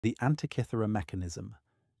The Antikythera mechanism.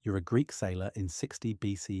 You're a Greek sailor in 60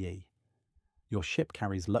 BCE. Your ship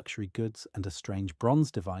carries luxury goods and a strange bronze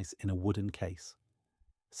device in a wooden case.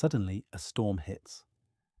 Suddenly, a storm hits.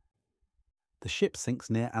 The ship sinks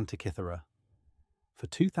near Antikythera. For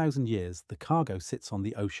 2,000 years, the cargo sits on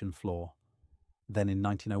the ocean floor. Then in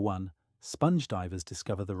 1901, sponge divers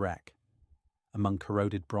discover the wreck. Among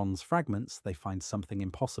corroded bronze fragments, they find something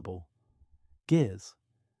impossible. Gears.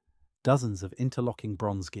 Dozens of interlocking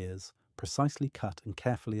bronze gears, precisely cut and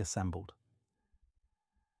carefully assembled.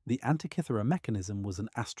 The Antikythera mechanism was an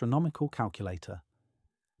astronomical calculator.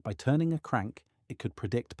 By turning a crank, it could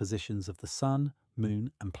predict positions of the sun,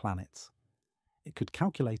 moon, and planets. It could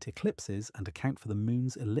calculate eclipses and account for the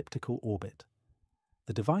moon's elliptical orbit.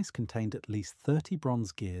 The device contained at least 30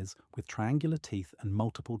 bronze gears with triangular teeth and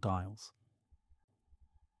multiple dials.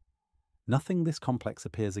 Nothing this complex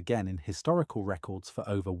appears again in historical records for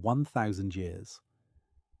over 1,000 years.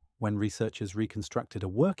 When researchers reconstructed a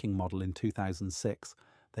working model in 2006,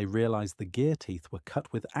 they realized the gear teeth were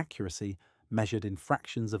cut with accuracy measured in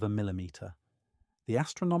fractions of a millimeter. The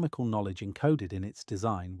astronomical knowledge encoded in its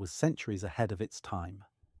design was centuries ahead of its time.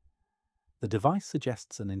 The device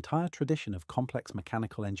suggests an entire tradition of complex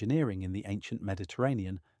mechanical engineering in the ancient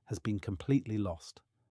Mediterranean has been completely lost.